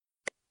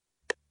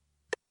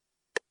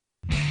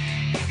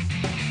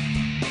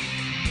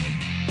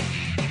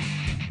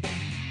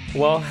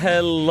Well,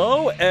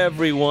 hello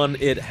everyone.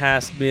 It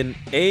has been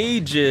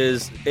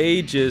ages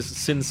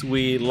since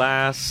we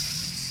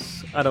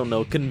last,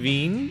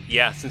 convened.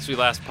 Yeah, since we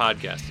last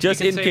podcast. Just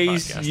You in can say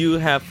case podcast. you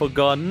have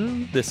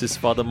forgotten, this is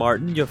Father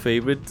Martin, your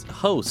favorite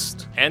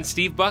host. And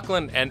Steve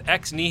Buckland and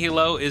Ex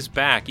Nihilo is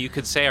back. You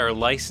could say our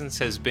license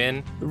has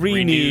been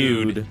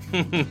Renewed.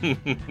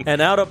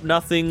 And out of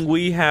nothing,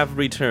 we have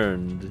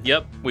returned.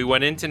 Yep, we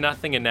went into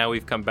nothing and now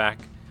we've come back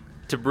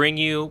to bring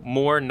you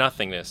more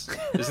nothingness.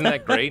 Isn't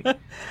that great?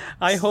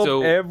 I hope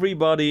So-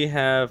 everybody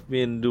has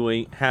been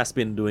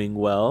doing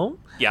well.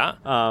 Yeah.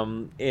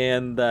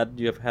 And that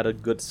you have had a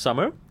good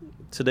summer.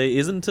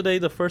 Isn't today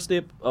the first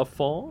day of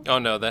fall? Oh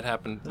no, that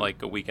happened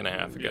like a week and a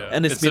half ago.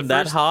 And it's the been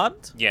that first-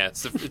 hot? Yeah,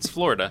 it's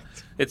Florida.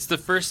 It's the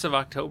 1st of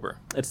October.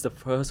 It's the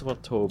 1st of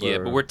October. Yeah,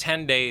 but we're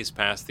 10 days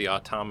past the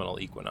autumnal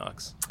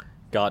equinox.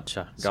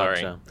 Gotcha.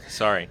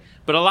 Sorry.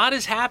 But a lot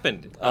has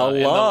happened in lot. the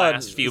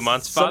last few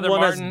months. Father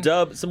Martin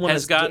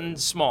has gotten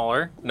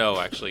smaller. No,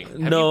 actually. Have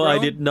No, you I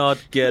grown? did not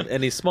get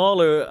any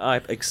smaller.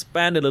 I've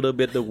expanded a little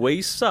bit the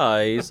waist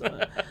size.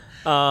 Ethan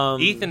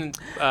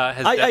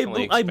has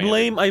definitely I expanded.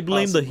 blame the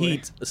possibly.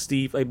 heat,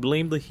 Steve. I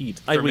blame the heat.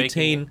 For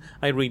making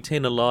I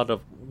retain a lot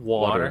of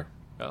water.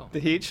 Oh. The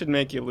heat should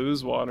make you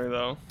lose water,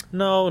 though.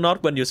 No,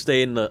 not when you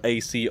stay in the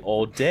AC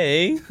all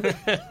day.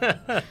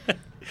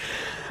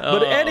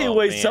 But Oh,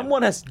 anyway, man.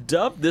 someone has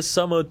dubbed this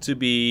summer to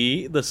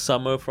be the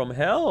summer from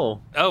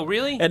hell. Oh,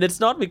 really? And it's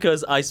not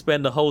because I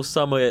spent the whole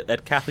summer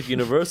at Catholic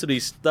University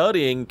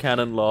studying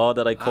canon law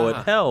that I call it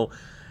hell,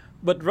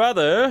 but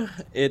rather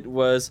it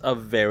was a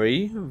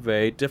very,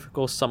 very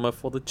difficult summer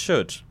for the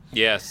church.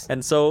 Yes.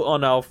 And so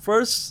on our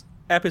first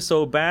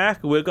episode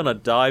back, we're going to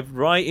dive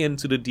right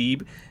into the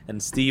deep,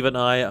 and Steve and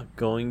I are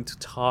going to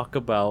talk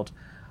about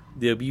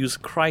the abuse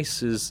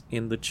crisis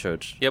in the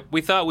church. Yep,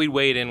 we thought we'd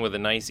wade in with a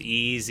nice,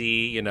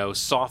 easy,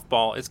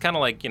 softball. It's kind of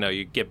like,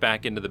 you get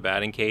back into the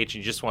batting cage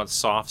and you just want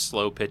soft,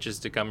 slow pitches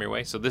to come your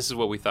way. So this is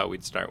what we thought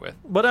we'd start with.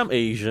 But I'm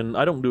Asian.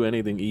 I don't do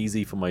anything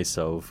easy for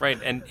myself. Right,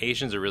 and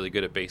Asians are really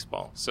good at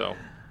baseball, so...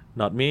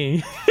 Not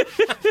me.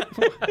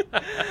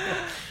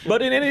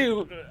 But in any,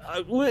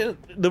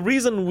 the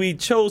reason we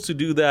chose to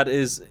do that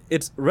is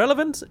it's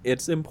relevant,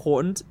 it's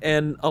important,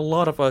 and a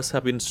lot of us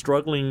have been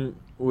struggling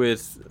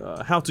with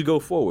how to go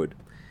forward.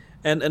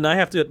 And I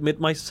have to admit,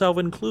 myself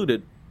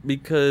included,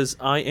 because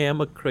I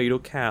am a cradle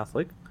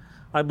Catholic.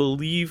 I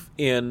believe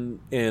in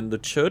the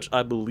church.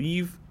 I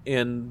believe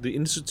in the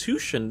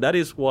institution. That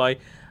is why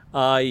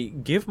I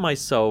give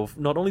myself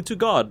not only to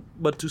God,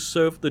 but to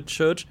serve the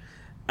church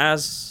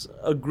as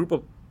a group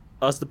of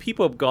as the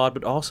people of God,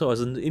 but also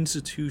as an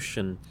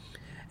institution,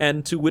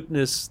 and to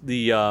witness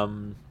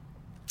the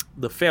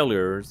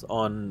failures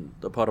on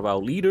the part of our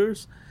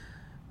leaders,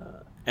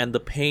 and the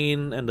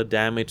pain and the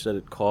damage that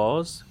it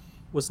caused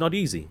was not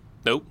easy.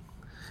 Nope.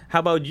 How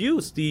about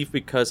you, Steve?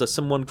 Because as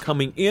someone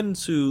coming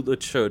into the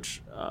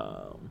church,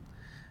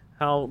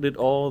 how did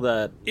all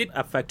that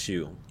affect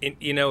you?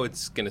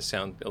 It's going to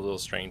sound a little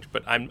strange,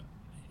 but I'm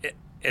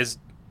as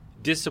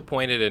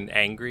disappointed and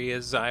angry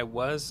as I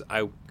was.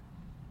 I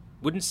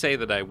wouldn't say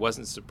that I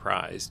wasn't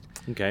surprised,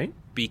 Okay.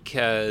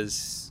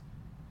 because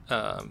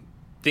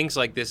things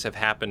like this have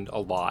happened a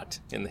lot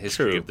in the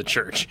history True. of the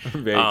church.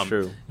 Very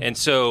true. And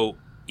so,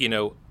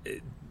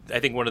 I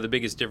think one of the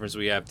biggest differences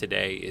we have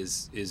today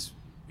is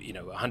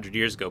 100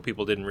 years ago, you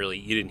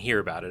didn't hear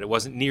about it. It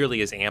wasn't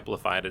nearly as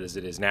amplified as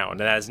it is now. And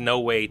that has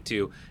no way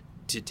to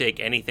take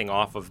anything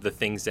off of the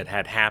things that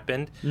had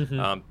happened,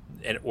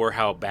 or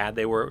how bad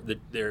they were.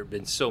 There have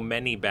been so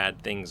many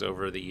bad things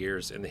over the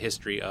years in the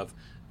history of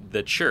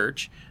the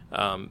church,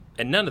 and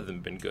none of them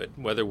have been good.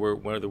 Whether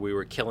we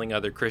were killing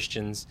other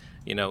Christians,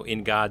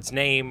 in God's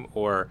name,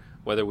 or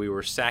whether we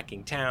were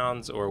sacking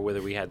towns, or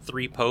whether we had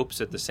 3 popes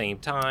at the same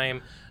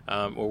time,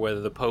 or whether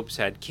the popes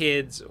had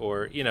kids,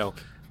 or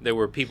there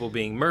were people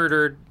being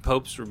murdered,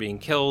 popes were being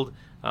killed.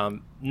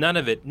 None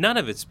of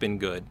it's been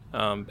good.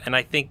 And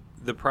I think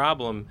the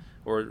problem,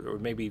 or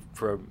maybe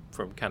from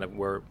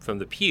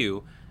the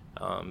pew,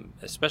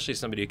 especially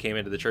somebody who came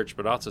into the church,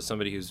 but also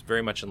somebody who's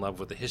very much in love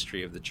with the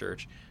history of the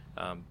church,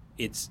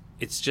 it's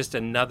just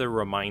another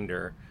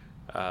reminder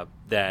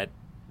that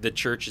the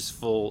church is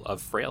full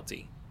of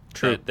frailty.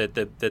 True. That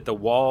the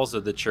walls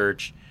of the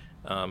church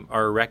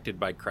are erected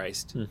by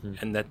Christ,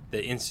 and that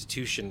the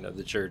institution of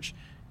the church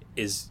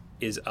is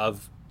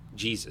of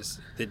Jesus.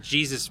 That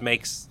Jesus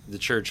makes the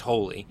church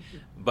holy,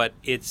 but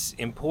it's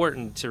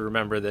important to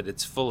remember that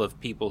it's full of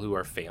people who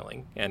are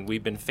failing, and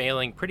we've been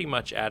failing pretty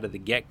much out of the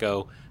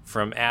get-go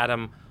from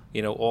Adam,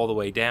 all the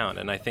way down.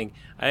 And I think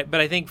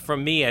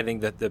from me, I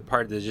think that the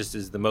part that just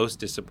is the most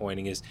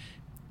disappointing is,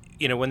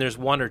 when there's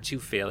 1 or 2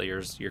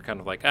 failures, you're kind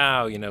of like,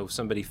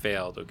 somebody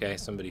failed, okay,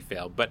 somebody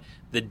failed. But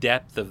the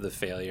depth of the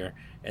failure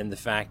and the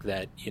fact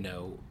that,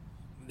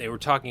 they were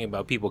talking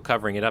about people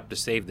covering it up to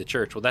save the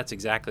church. Well, that's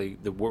exactly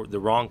the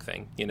wrong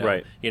thing.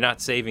 Right. You're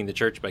not saving the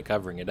church by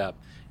covering it up.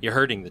 You're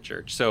hurting the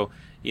church. So,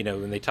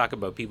 when they talk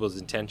about people's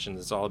intentions,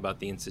 it's all about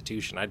the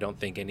institution. I don't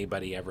think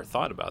anybody ever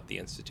thought about the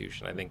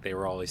institution. I think they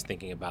were always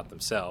thinking about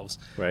themselves.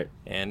 Right.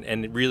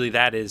 And really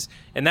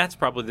that's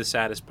probably the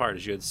saddest part,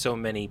 is you had so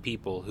many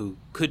people who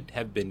could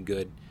have been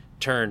good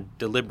turn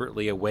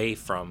deliberately away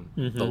from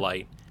the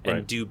light and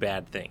Right. do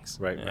bad things.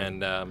 Right.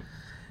 And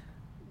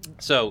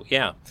so,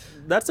 yeah.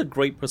 That's a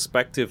great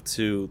perspective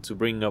to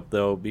bring up,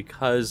 though,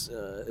 because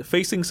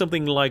facing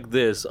something like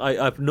this,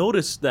 I've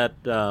noticed that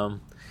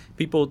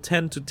people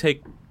tend to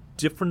take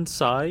different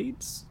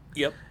sides.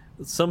 Yep.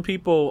 Some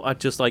people are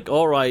just like,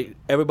 all right,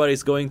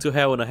 everybody's going to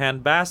hell in a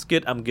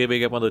handbasket. I'm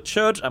giving up on the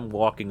church. I'm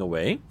walking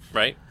away.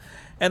 Right.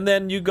 And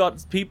then you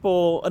got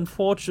people,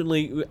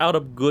 unfortunately, out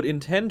of good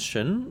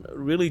intention,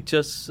 really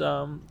just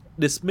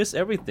dismiss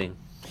everything.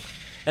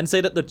 And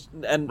say that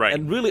Right.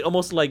 and really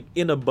almost like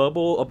in a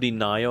bubble of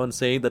denial and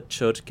say that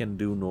church can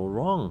do no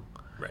wrong.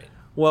 Right.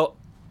 Well,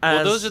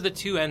 Those are the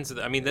two ends of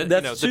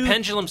the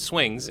pendulum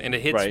swings, and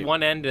it hits Right.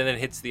 one end and then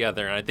hits the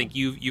other. And I think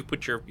you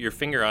put your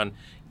finger on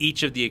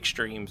each of the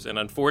extremes. And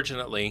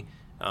unfortunately,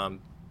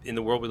 in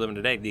the world we live in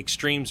today, the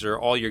extremes are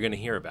all you're going to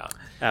hear about.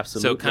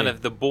 Absolutely. So kind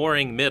of the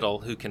boring middle,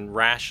 who can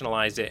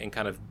rationalize it and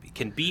kind of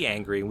can be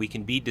angry, and we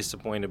can be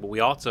disappointed, but we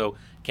also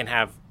can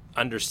have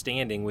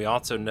understanding. We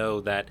also know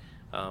that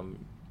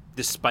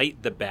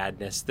despite the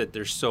badness, that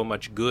there's so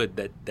much good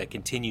that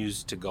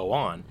continues to go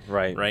on.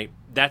 Right. Right.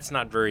 That's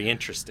not very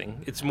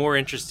interesting. It's more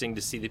interesting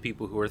to see the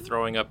people who are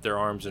throwing up their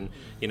arms and,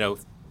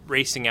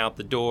 racing out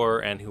the door,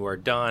 and who are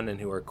done, and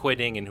who are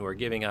quitting, and who are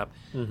giving up.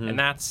 Mm-hmm. And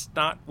that's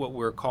not what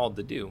we're called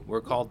to do. We're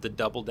called to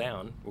double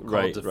down. We're called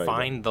Right, to right,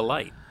 find the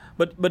light.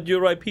 But you're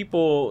right.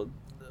 People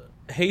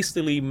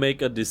hastily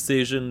make a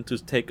decision to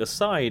take a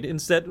side.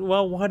 Instead,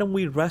 well, why don't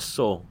we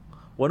wrestle?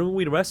 Why don't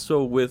we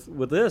wrestle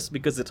with this?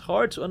 Because it's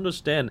hard to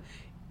understand.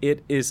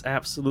 It is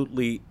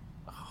absolutely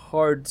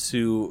hard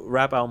to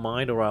wrap our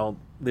mind around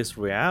this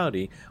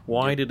reality.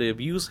 Why did the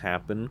abuse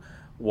happen?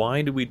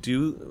 Why do we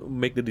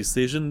make the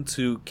decision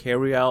to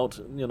carry out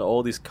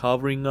all this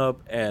covering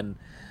up? And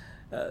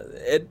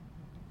it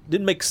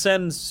didn't make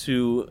sense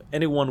to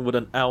anyone with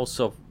an ounce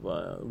of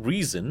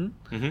reason.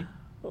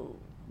 Mm-hmm.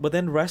 But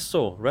then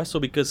wrestle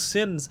because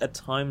sins at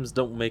times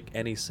don't make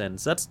any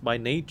sense. That's by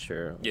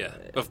nature. Yeah,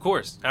 of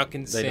course. How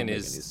can They don't sin make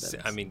is? any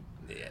sense. I mean,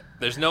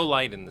 there's no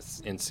light in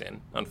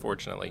sin,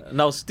 unfortunately.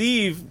 Now,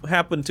 Steve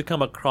happened to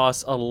come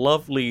across a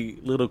lovely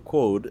little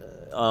quote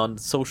on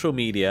social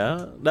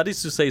media. That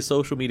is to say,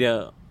 social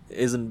media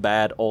isn't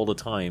bad all the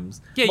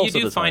times. Yeah, Most you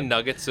of do the find time.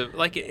 nuggets of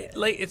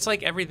it's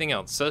like everything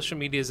else. Social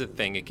media is a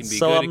thing. It can be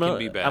So good. I'm It gonna, can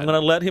be bad. I'm going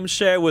to let him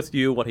share with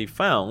you what he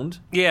found.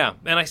 Yeah,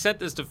 and I sent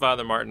this to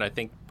Father Martin, I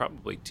think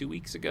probably 2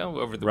 weeks ago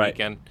over the Right.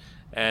 weekend,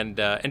 and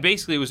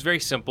basically it was very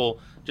simple,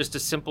 just a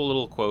simple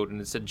little quote,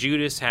 and it said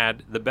Judas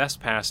had the best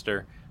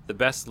pastor, the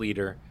best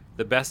leader,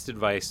 the best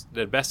advice,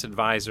 the best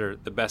advisor,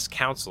 the best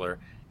counselor,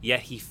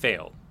 yet he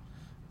failed.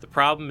 The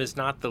problem is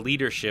not the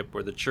leadership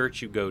or the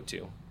church you go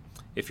to.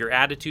 If your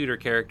attitude or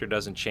character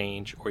doesn't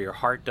change, or your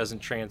heart doesn't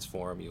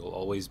transform, you will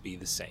always be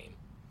the same.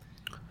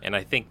 And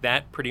I think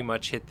that pretty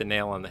much hit the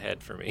nail on the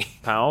head for me.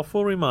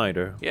 Powerful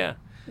reminder. Yeah.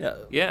 Yeah.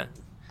 Yeah,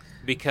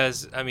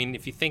 because, I mean,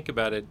 if you think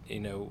about it,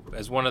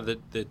 as one of the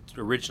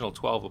original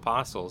 12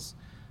 apostles,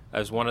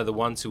 as one of the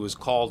ones who was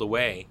called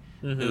away,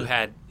 who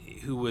had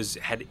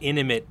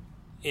intimate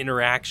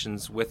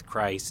interactions with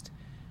Christ,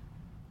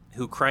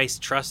 who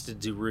Christ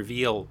trusted to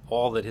reveal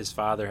all that his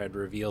Father had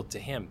revealed to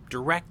him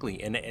directly,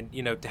 and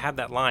to have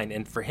that line,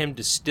 and for him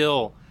to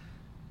still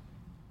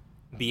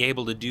be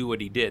able to do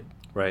what he did,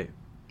 Right.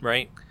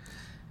 right?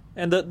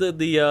 And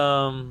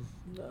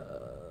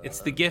It's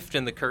the gift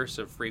and the curse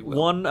of free will.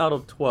 1 out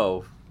of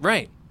 12.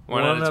 Right.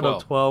 One out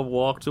of 12.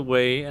 Walked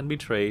away and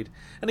betrayed.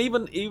 And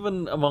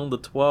even among the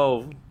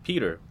 12,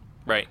 Peter.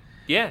 Right.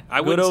 Yeah,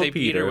 I Good wouldn't old say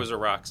Peter Peter. was a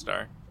rock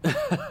star.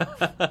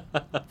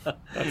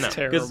 That's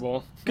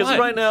terrible. Because What?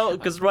 right now,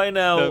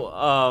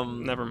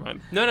 Never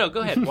mind. No,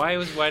 go ahead. Why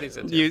did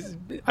you say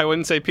that? I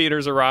wouldn't say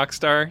Peter's a rock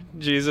star.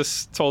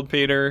 Jesus told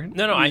Peter.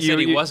 No, I said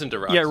he wasn't a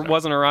rock Yeah, star.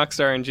 wasn't a rock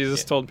star, and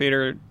Jesus told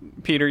Peter,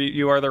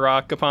 you are the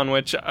rock upon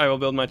which I will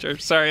build my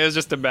church. Sorry, it was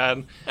just a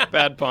bad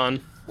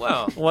pun.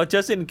 Well, well,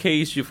 just in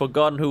case you've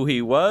forgotten who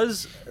he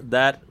was,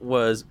 that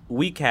was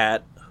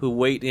Weecat, who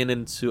weighed in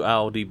into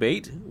our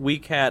debate.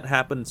 Weecat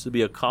happens to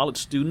be a college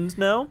student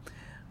now.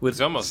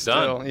 it's almost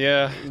done. Still,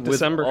 yeah,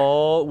 December.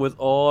 With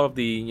all of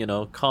the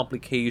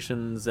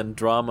complications and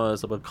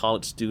dramas of a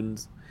college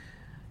student,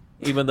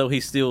 even though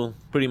he's still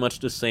pretty much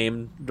the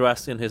same,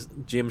 dressed in his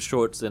gym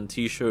shorts and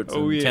t-shirts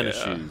and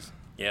tennis shoes.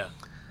 Yeah.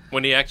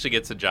 When he actually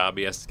gets a job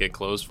he has to get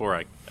clothes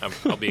for,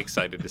 I'll be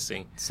excited to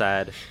see.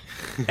 Sad.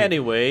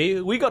 Anyway,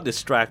 we got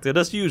distracted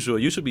as usual.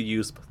 You should be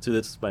used to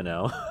this by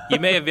now. You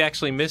may have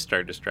actually missed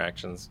our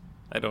distractions.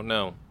 I don't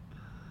know.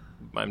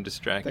 I'm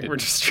distracted. We're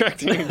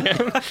distracting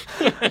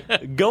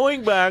again.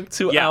 Going back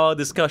to Yeah. our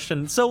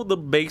discussion, so the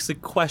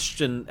basic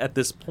question at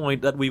this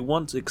point that we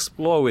want to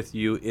explore with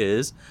you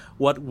is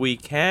what we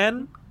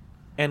can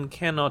and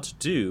cannot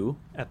do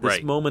at this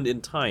Right. moment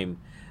in time.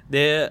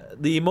 The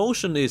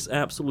emotion is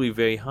absolutely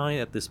very high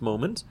at this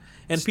moment,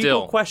 and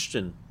Still.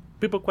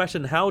 people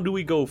question how do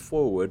we go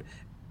forward?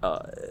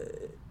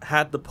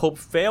 Had the Pope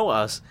fail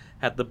us,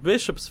 had the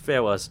bishops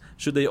fail us,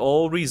 should they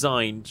all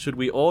resign? Should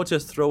we all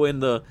just throw in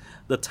the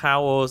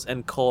towels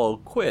and call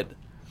quit?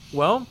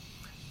 Well,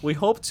 we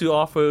hope to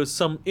offer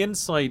some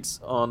insights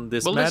on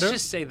this Well, matter. let's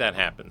just say that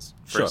happens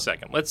for Sure. a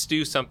second. Let's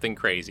do something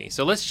crazy.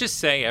 So let's just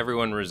say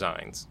everyone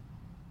resigns.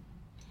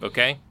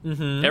 Okay?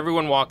 Mm-hmm.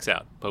 Everyone walks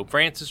out. Pope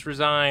Francis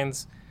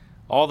resigns.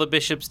 All the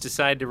bishops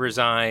decide to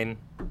resign.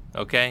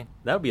 Okay?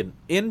 That would be an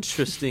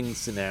interesting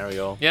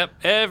scenario. Yep.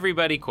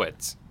 Everybody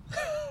quits.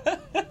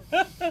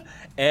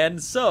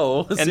 And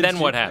so, And then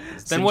what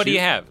happens? Then what do you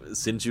have?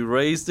 Since you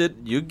raised it,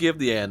 you give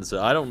the answer.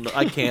 I don't know.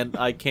 I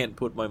can't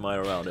put my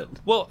mind around it.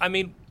 Well, I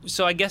mean,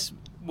 so I guess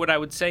what I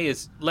would say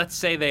is, let's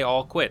say they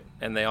all quit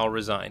and they all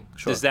resign.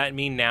 Sure. Does that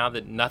mean now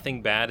that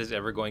nothing bad is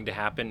ever going to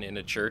happen in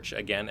a church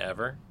again,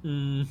 ever?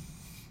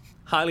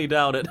 Highly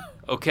doubt it.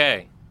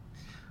 Okay.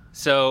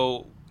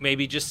 So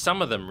maybe just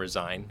some of them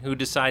resign. Who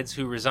decides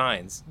who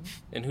resigns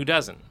and who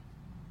doesn't?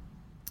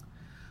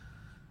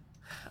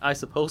 I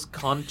suppose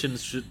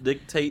conscience should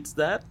dictate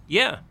that.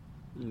 Yeah.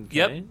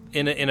 Okay.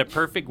 Yep. In a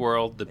perfect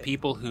world, the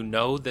people who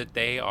know that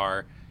they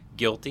are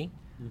guilty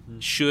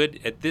should,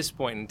 at this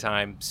point in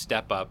time,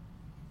 step up,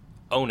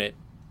 own it,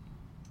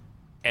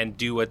 and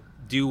do what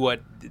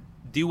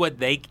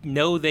they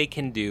know they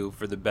can do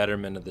for the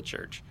betterment of the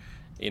church.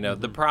 You know,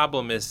 the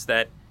problem is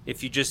that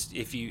if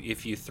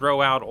you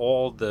throw out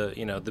all the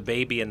the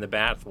baby and the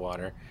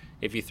bathwater,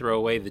 if you throw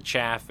away the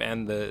chaff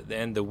and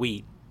the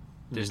wheat,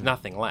 there's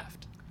nothing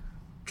left.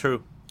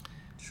 True.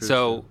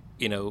 So,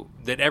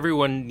 that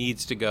everyone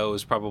needs to go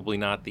is probably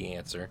not the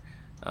answer.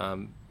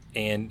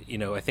 And,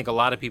 I think a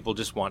lot of people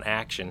just want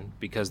action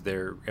because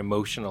they're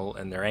emotional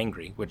and they're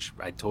angry, which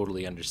I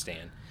totally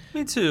understand.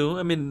 Me too.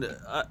 I mean,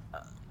 I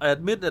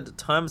admit at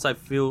times I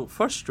feel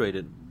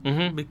frustrated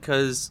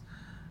because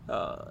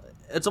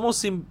it's almost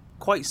seemed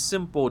quite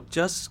simple.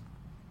 Just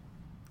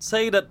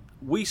say that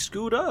we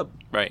screwed up.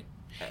 Right.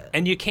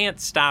 And you can't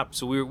stop.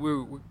 So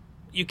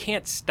you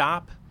can't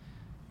stop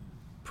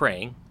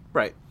praying.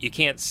 Right. You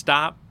can't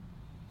stop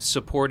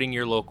supporting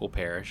your local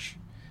parish.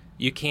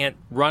 You can't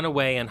run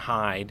away and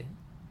hide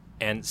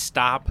and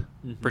stop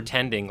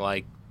pretending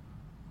like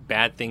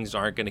bad things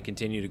aren't going to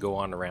continue to go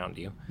on around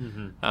you.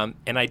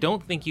 And I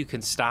don't think you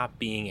can stop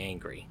being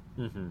angry.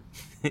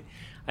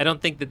 I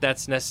don't think that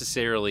that's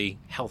necessarily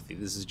healthy.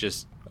 This is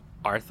just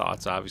our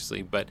thoughts,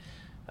 obviously. But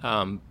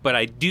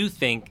I do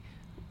think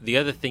the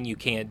other thing you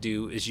can't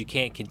do is you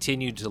can't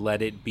continue to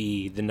let it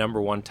be the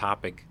number one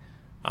topic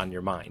on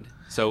your mind.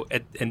 So,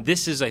 and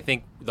this is, I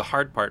think, the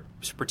hard part,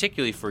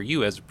 particularly for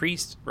you as a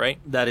priest, right?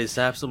 That is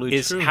absolutely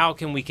Is true. how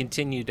can we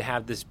continue to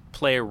have this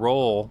play a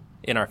role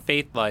in our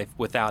faith life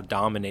without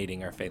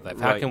dominating our faith life?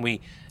 How Right. can we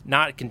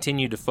not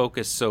continue to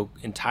focus so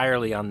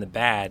entirely on the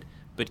bad,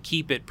 but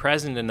keep it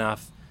present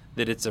enough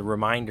that it's a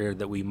reminder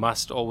that we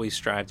must always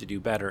strive to do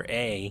better,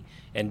 A,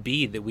 and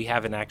B, that we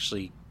haven't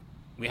actually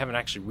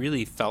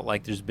really felt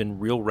like there's been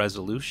real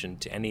resolution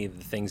to any of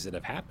the things that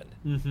have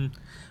happened.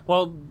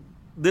 Well,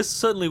 this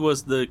certainly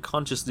was the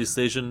conscious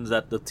decision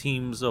that the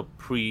team of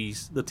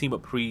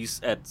priests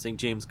at St.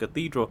 James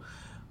Cathedral,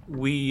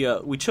 we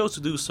chose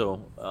to do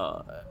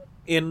so.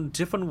 In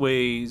different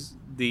ways,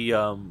 the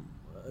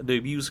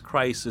abuse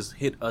crisis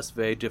hit us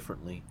very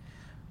differently.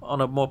 On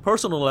a more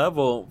personal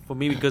level, for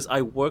me, because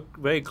I work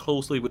very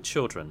closely with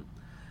children.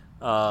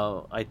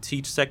 I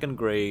teach second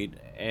grade,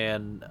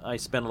 and I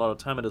spend a lot of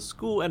time at a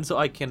school, and so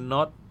I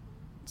cannot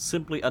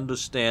simply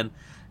understand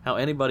how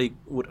anybody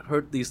would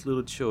hurt these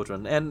little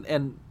children,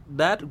 and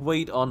that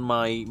weighed on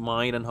my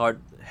mind and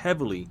heart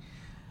heavily.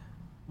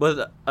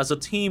 But as a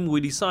team, we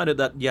decided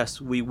that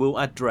yes, we will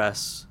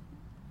address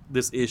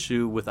this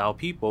issue with our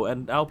people,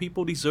 and our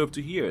people deserve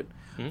to hear it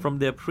from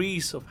their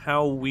priests of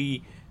how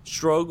we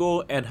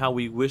struggle and how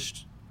we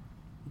wish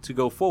to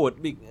go forward.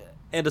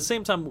 At the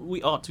same time,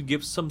 we ought to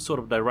give some sort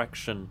of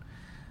direction,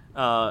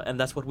 and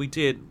that's what we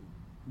did.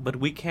 But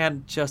we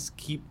can't just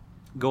keep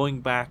going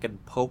back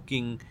and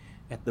poking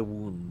at the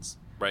wounds,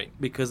 Right.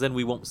 because then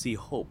we won't see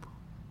hope.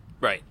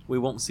 Right. We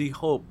won't see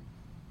hope.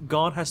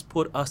 God has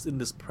put us in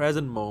this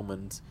present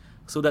moment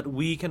so that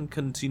we can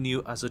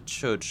continue as a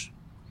church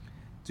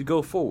to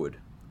go forward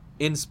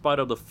in spite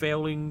of the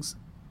failings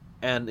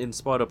and in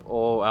spite of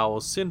all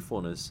our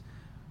sinfulness.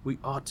 We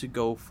ought to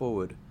go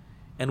forward,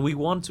 and we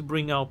want to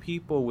bring our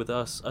people with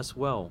us as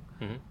well.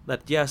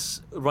 That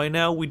yes, right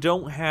now we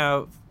don't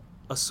have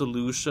a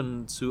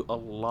solution to a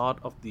lot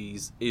of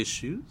these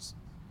issues,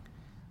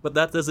 but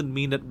that doesn't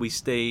mean that we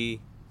stay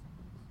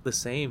the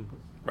same,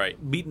 Right.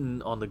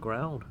 beaten on the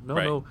ground. No,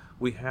 Right. no,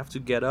 we have to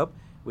get up.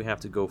 We have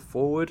to go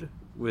forward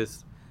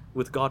with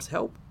God's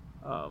help.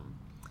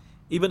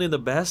 even in the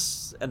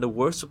best and the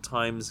worst of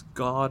times,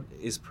 God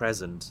is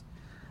present.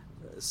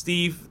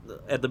 Steve,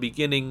 at the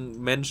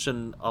beginning,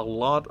 mentioned a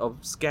lot of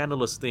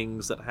scandalous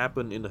things that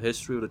happened in the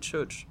history of the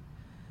church.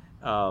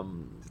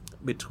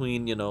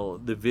 Between,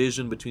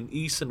 division between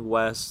East and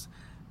West.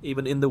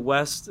 Even in the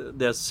West,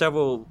 there's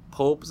several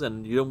popes,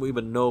 and you don't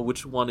even know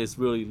which one is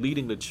really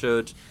leading the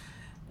church.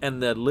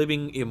 And they're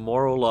living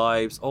immoral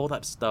lives, all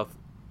that stuff.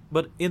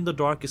 But in the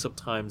darkest of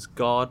times,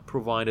 God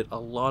provided a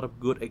lot of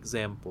good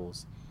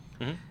examples.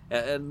 Mm-hmm.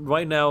 And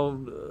right now,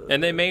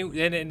 and they may,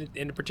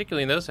 and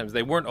particularly in those times,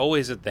 they weren't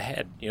always at the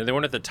head. They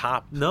weren't at the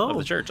top of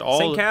the church.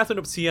 Saint Catherine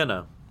of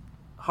Siena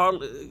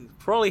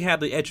probably had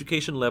the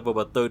education level of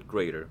a third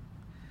grader,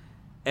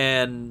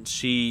 and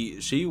she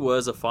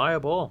was a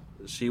fireball.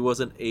 She was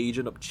an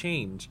agent of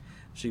change.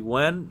 She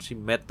went, she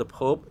met the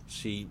Pope,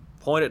 she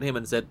pointed at him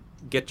and said,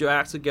 "Get your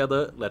act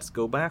together. Let's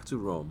go back to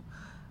Rome."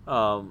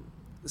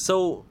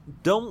 So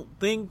don't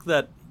think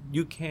that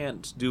you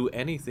can't do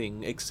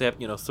anything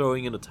except,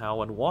 throwing in the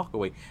towel and walk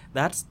away.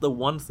 That's the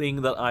one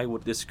thing that I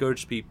would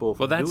discourage people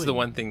from doing. Well, that's the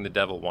one thing the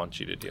devil wants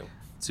you to do.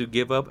 To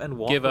give up and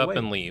walk away. Give up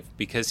and leave,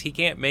 because he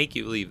can't make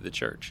you leave the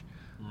church.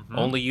 Mm-hmm.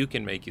 Only you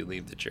can make you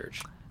leave the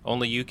church.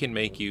 Only you can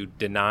make you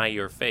deny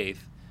your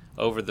faith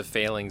over the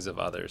failings of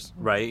others.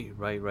 Right.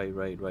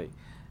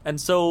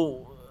 And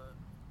so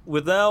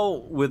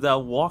without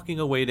walking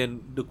away,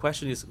 then the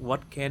question is,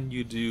 what can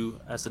you do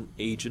as an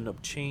agent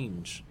of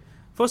change?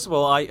 First of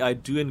all, I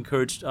do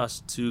encourage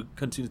us to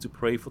continue to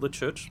pray for the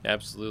church.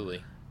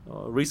 Absolutely.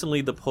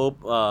 Recently, the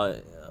Pope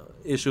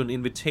issued an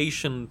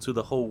invitation to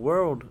the whole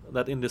world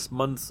that in this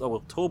month of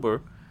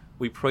October,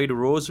 we pray the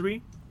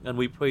Rosary and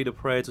we pray the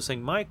prayer to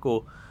Saint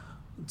Michael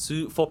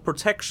for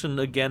protection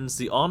against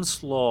the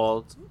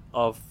onslaught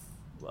of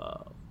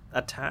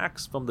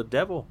attacks from the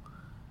devil,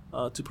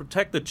 to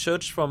protect the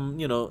church from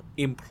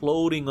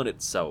imploding on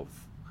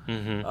itself.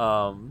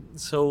 Mm-hmm.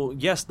 So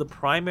yes, the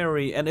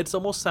primary, and it's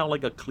almost sound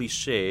like a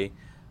cliche,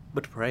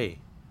 but pray.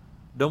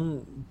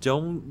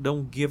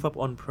 Don't give up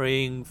on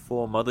praying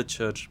for Mother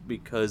Church,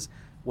 because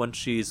when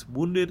she is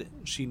wounded,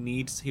 she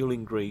needs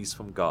healing grace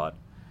from God.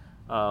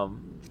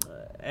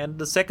 And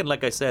the second,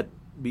 like I said,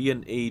 be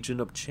an agent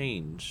of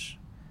change.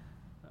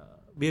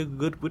 Be a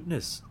good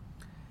witness.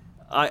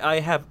 I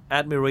have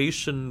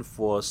admiration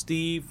for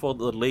Steve, for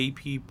the lay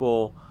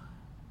people,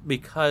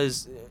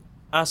 because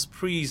as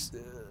priests,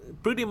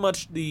 pretty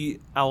much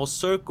our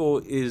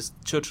circle is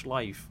church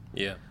life.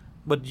 Yeah.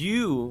 But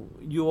you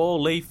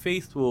all lay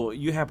faithful,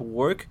 you have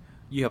work,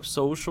 you have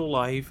social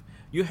life,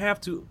 you have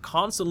to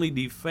constantly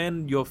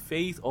defend your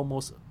faith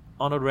almost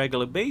on a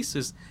regular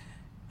basis.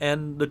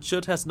 And the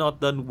church has not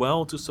done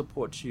well to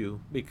support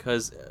you,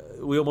 because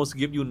we almost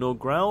give you no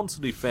ground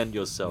to defend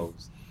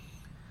yourselves.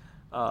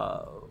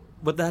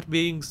 But that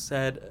being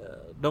said,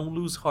 don't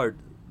lose heart,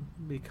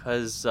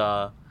 because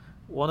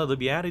one of the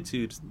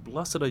Beatitudes,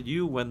 blessed are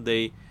you when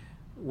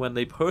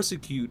they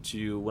persecute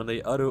you, when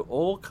they utter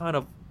all kind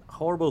of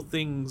horrible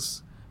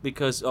things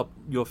because of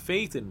your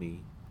faith in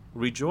me.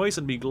 Rejoice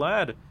and be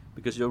glad,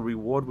 because your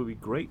reward will be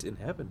great in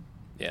heaven.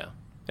 Yeah.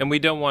 And we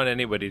don't want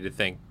anybody to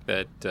think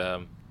that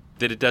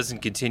it doesn't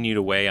continue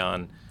to weigh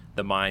on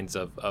the minds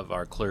of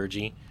our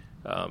clergy,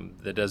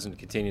 that doesn't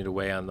continue to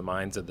weigh on the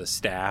minds of the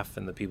staff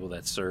and the people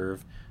that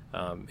serve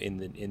in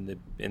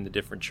the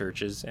different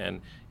churches.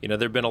 And there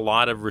have been a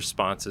lot of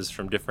responses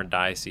from different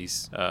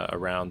dioceses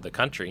around the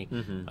country.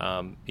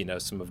 Mm-hmm.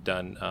 Some have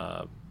done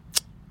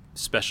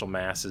special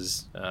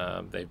masses,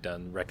 they've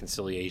done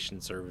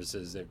reconciliation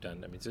services, they've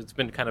done, so it's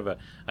been kind of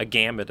a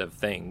gamut of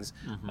things.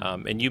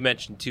 Mm-hmm. And you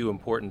mentioned two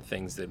important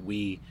things that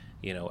we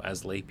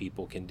as lay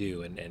people can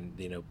do,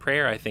 and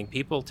prayer. I think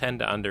people tend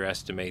to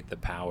underestimate the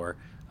power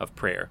of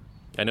prayer.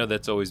 I know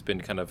that's always been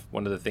kind of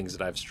one of the things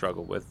that I've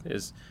struggled with.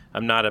 Is I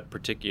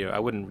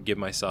wouldn't give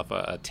myself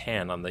a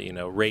 10 on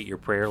the rate your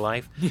prayer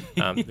life.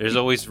 There's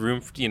always room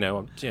for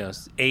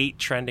 8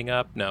 trending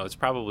up. No, it's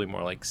probably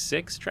more like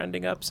 6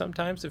 trending up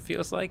sometimes, it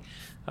feels like.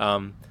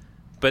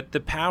 But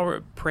the power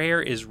of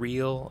prayer is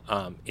real.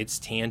 It's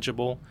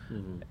tangible,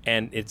 mm-hmm.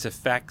 and its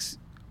effects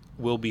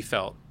will be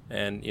felt.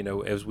 And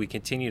as we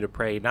continue to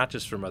pray, not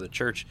just for Mother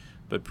Church,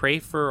 but pray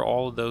for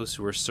all of those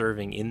who are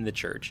serving in the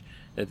church,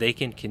 that they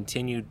can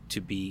continue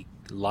to be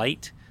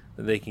light,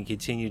 that they can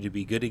continue to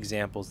be good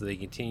examples, that they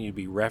continue to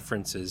be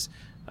references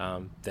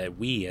that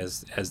we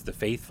as the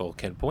faithful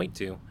can point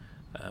to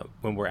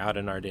when we're out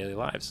in our daily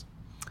lives.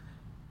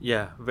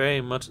 Yeah,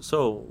 very much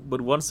so.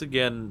 But once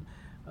again,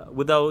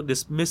 without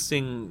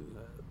dismissing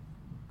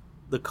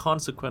the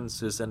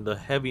consequences and the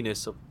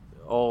heaviness of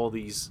all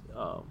these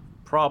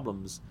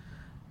problems,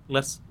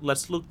 let's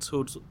look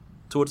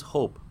towards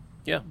hope.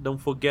 Yeah. Don't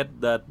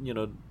forget that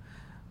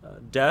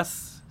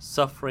death,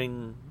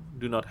 suffering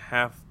do not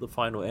have the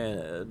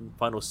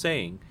final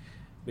saying,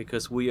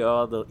 because we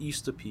are the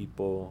Easter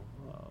people.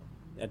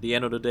 At the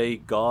end of the day,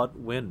 God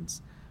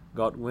wins.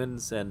 God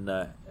wins, and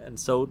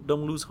so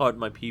don't lose heart,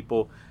 my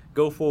people.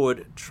 Go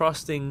forward,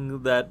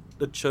 trusting that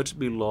the church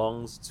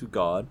belongs to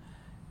God,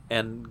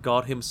 and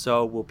God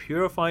Himself will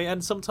purify.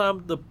 And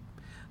sometimes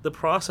the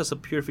process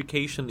of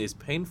purification is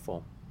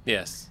painful.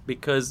 Yes.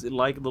 Because,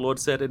 like the Lord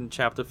said in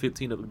chapter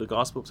 15 of the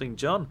Gospel of St.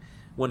 John,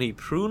 when he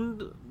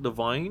pruned the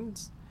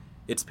vines,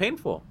 it's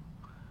painful.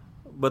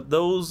 But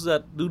those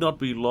that do not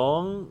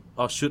belong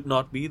or should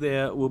not be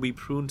there will be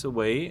pruned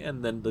away,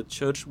 and then the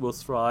church will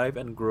thrive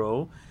and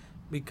grow,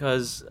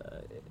 because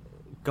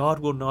God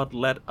will not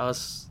let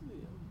us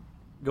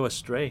go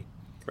astray.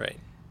 Right.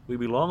 We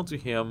belong to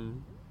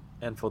him,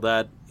 and for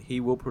that, he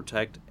will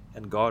protect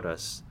and guard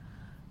us.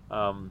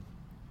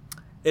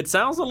 It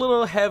sounds a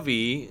little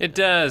heavy. It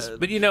does.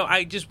 But,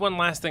 I just one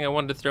last thing I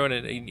wanted to throw in,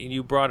 and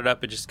you brought it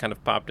up, it just kind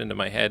of popped into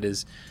my head,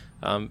 is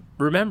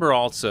remember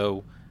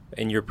also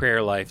in your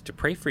prayer life to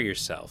pray for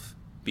yourself.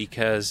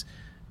 Because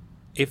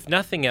if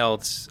nothing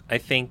else, I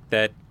think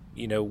that,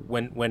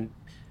 when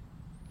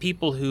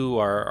people who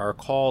are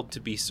called to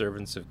be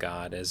servants of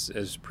God,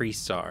 as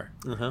priests are,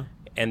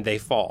 and they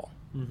fall,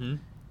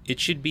 it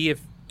should be,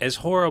 as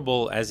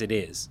horrible as it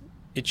is,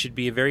 it should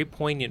be a very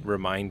poignant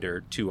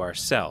reminder to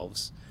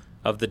ourselves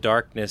of the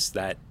darkness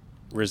that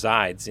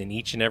resides in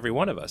each and every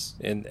one of us.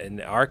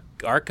 And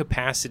our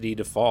capacity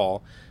to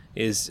fall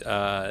is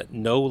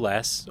no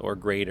less or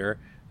greater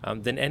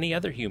than any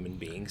other human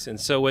beings. And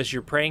so as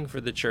you're praying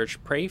for the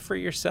church, pray for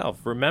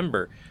yourself.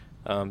 Remember,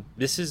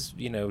 this is,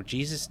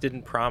 Jesus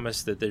didn't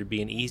promise that there'd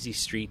be an easy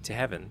street to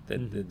heaven,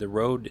 that the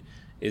road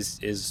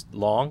is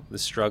long, the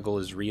struggle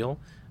is real,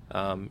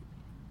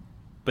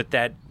 but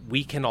that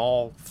we can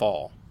all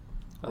fall.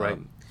 Right.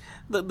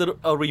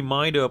 A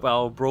reminder of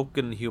our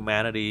broken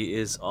humanity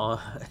is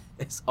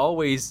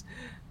always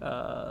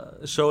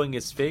showing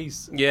its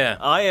face. Yeah.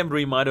 I am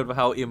reminded of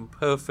how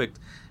imperfect,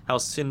 how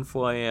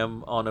sinful I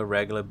am on a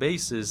regular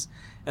basis,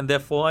 and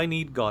therefore I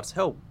need God's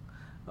help.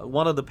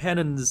 One of the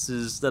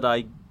penances that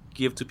I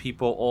give to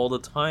people all the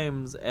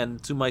times,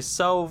 and to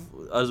myself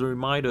as a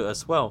reminder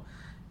as well,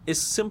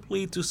 is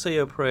simply to say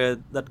a prayer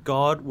that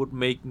God would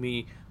make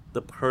me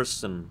the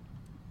person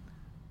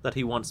that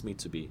he wants me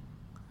to be.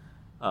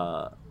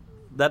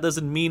 That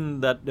doesn't mean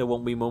that there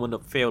won't be moments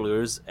of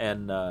failures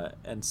and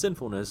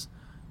sinfulness,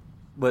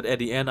 but at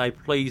the end I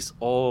place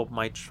all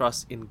my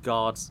trust in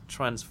God's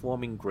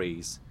transforming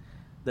grace,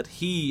 that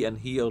he and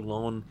he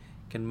alone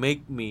can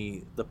make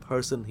me the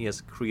person he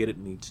has created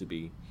me to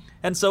be.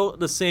 And so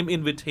the same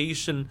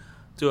invitation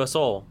to us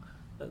all,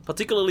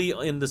 particularly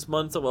in this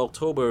month of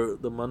October,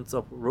 the month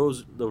of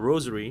the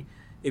Rosary.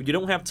 If you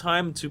don't have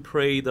time to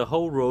pray the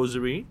whole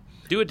Rosary,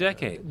 do a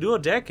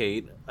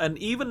decade. And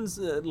even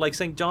like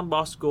St. John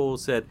Bosco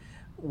said,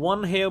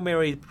 one Hail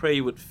Mary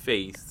prayed with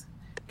faith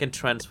can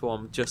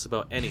transform just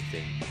about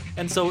anything.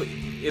 And so,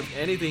 if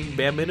anything,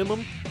 bare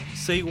minimum,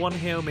 say one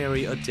Hail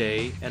Mary a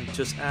day and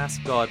just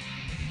ask God,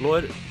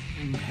 Lord,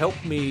 help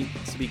me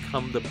to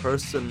become the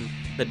person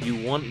that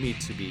you want me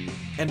to be.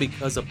 And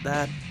because of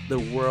that, the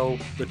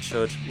world, the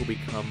church will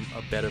become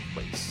a better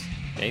place.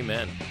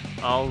 Amen.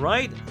 All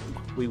right.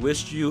 We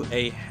wish you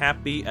a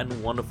happy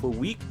and wonderful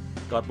week.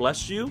 God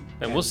bless you.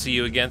 And we'll see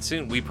you again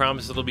soon. We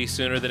promise it'll be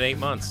sooner than 8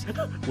 months.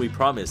 We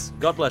promise.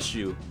 God bless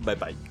you.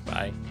 Bye-bye.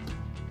 Bye.